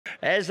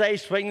as they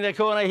swing the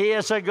corner here.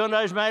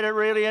 Sagunto's made it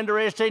really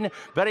interesting,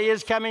 but he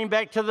is coming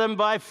back to them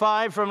by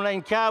 5 from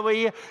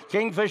Langkawi,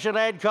 Kingfisher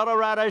Lad,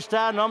 Colorado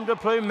Star, Nom de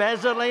Plume,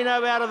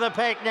 Mazzolino out of the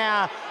pack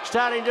now,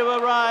 starting to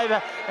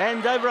arrive,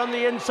 and over on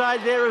the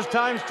inside there is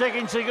Times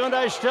Ticking.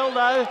 Sagunto still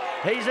though,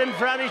 he's in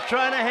front, he's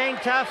trying to hang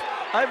tough.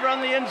 Over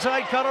on the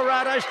inside,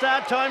 Colorado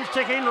Star, Times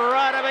Ticking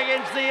right up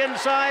against the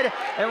inside,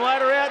 and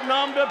wider out,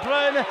 Nom de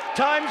Plume,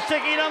 Times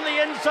Ticking on the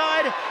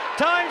inside,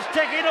 Times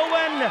Ticking to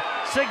win.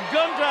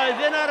 Sagunto,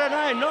 then I don't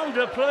know, Nom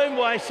de Plume,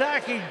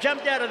 Waisaki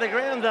jumped out of the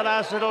ground the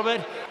last little bit.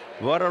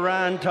 What a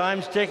run,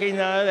 Times Ticking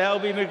though,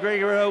 Alby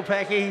MacGregor,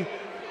 Opaki,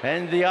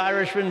 and the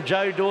Irishman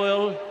Joe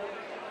Doyle.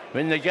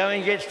 When the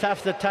going gets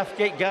tough, the tough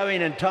get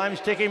going, and Times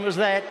Ticking was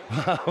that.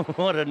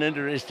 What an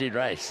interesting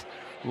race.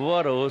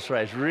 What a horse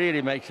race.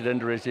 Really makes it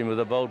interesting with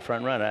a bold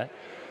front runner.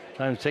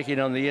 Times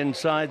Ticking on the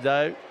inside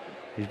though.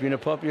 He's been a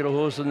popular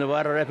horse in the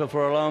Wairarapa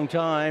for a long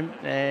time,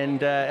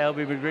 and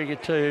Alby MacGregor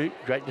too.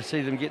 Great to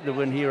see them get the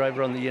win here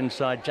over on the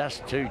inside.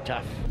 Just too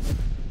tough.